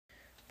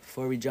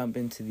Before we jump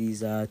into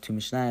these two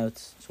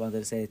Mishnayot, just wanted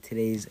to say that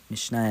today's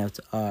Mishnayot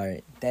are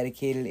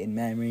dedicated in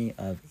memory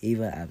of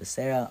Eva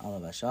Avasera,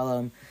 Alav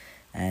Shalom,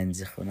 and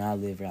Zichrona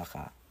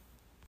Livracha.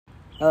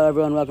 Hello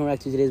everyone, welcome back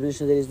to today's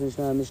Mishnah. Today's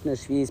Mishnah, Mishnah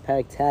Sheviit,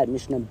 Parak Tat,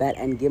 Mishnah Bet,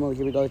 and Gimel.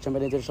 Here we go, let's jump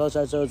right into the Shalosh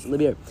Artzos,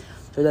 Libir.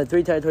 So there are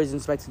three territories in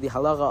respect to the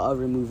halacha of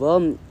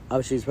removal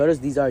of Sheviit produce.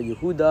 These are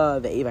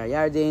Yehuda, Ve'evar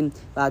Yarden,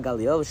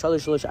 Va'Galil,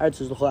 Shalosh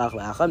Artzos, L'chol Ach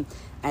Le'acham.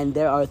 And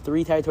there are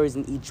three territories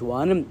in each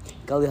one.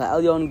 Galil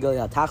HaElyon,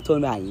 Galil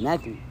HaTachton,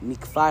 Ve'ayimek,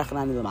 Mikfar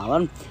Chanan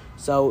L'Malon.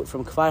 So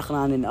from Kfar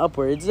Chanan and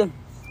upwards,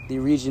 the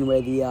region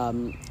where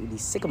the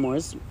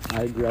sycamores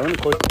are grown,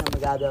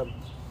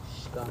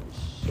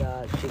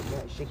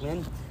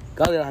 Shikman,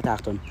 Galil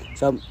HaTachton.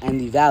 So, and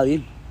the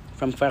valley,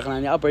 from Kfar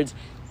Chanan upwards,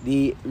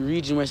 the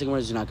region where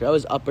sycamores do not grow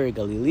is Upper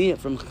Galilee.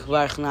 From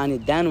Kfar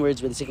Chanan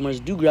downwards, where the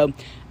sycamores do grow,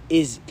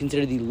 is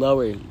considered the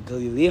Lower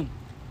Galilee.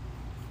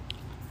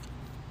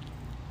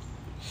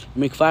 So,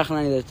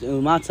 Utchum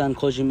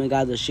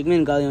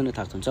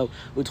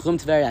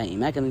Tveria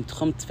and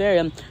Utchum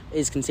Tveria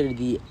is considered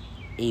the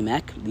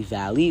Emek, the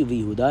valley,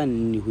 Yehuda,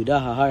 and Yehuda,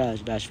 Hahara,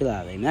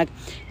 Bashvila, Emek.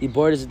 The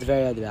borders of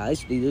Tveria, the valley.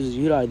 So those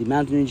Yehuda are the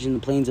mountain region, the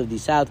plains of the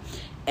south,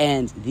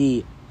 and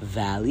the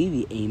valley,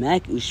 the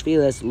Emek,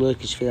 Ushvilas, Luk,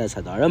 Ushvilas,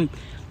 Hadaram,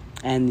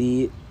 and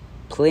the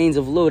plains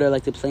of Lod are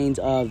like the plains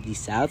of the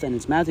south, and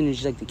its mountain region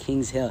is like the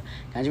King's Hill.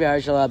 And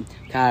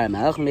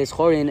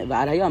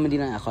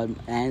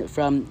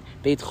from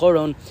Beit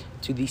Choron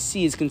to the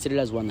sea is considered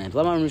as one land.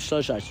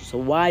 So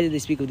why did they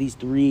speak of these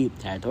three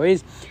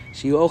territories?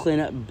 So that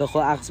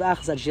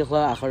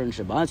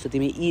they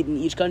may eat in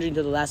each country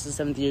until the last of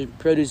the 7th year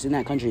produce in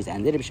that country is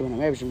ended.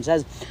 Shimon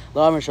says,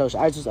 they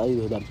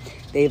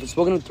have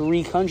spoken of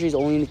three countries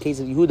only in the case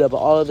of Yehuda, but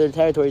all other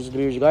territories are to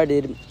be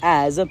regarded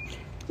as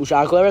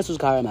regarded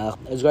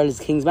as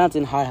King's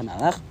Mountain, Har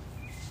HaMelech,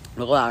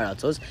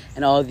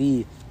 and all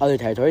the other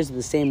territories are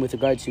the same with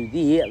regard to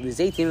the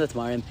Zaytim, the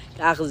Tamarim,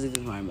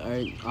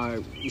 are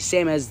the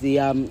same as the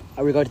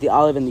regard to the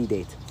olive and the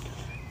date.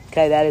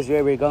 Okay, that is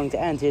where we're going to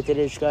end here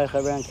today.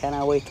 Everyone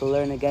cannot wait to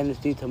learn again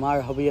with you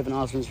tomorrow. Hope you have an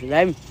awesome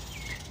day.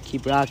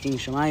 Keep rocking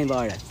Shemayim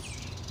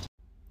B'Aretz.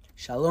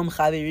 Shalom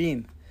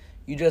Chavirim.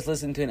 You just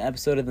listened to an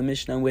episode of the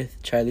Mishnah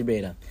with Charlie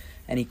Breda.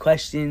 Any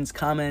questions,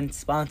 comments,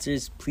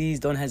 sponsors, please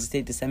don't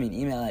hesitate to send me an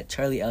email at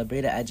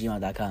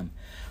charlielbreda@gmail.com.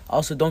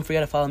 Also, don't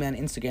forget to follow me on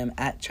Instagram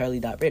at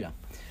charlie.breda.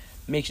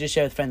 Make sure to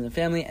share with friends and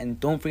family, and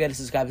don't forget to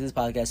subscribe to this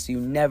podcast so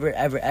you never,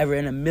 ever, ever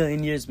in a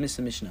million years miss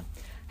a Mishnah.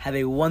 Have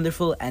a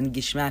wonderful and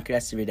gishmak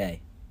rest of your day.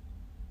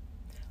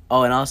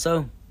 Oh, and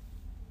also,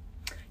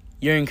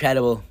 you're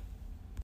incredible.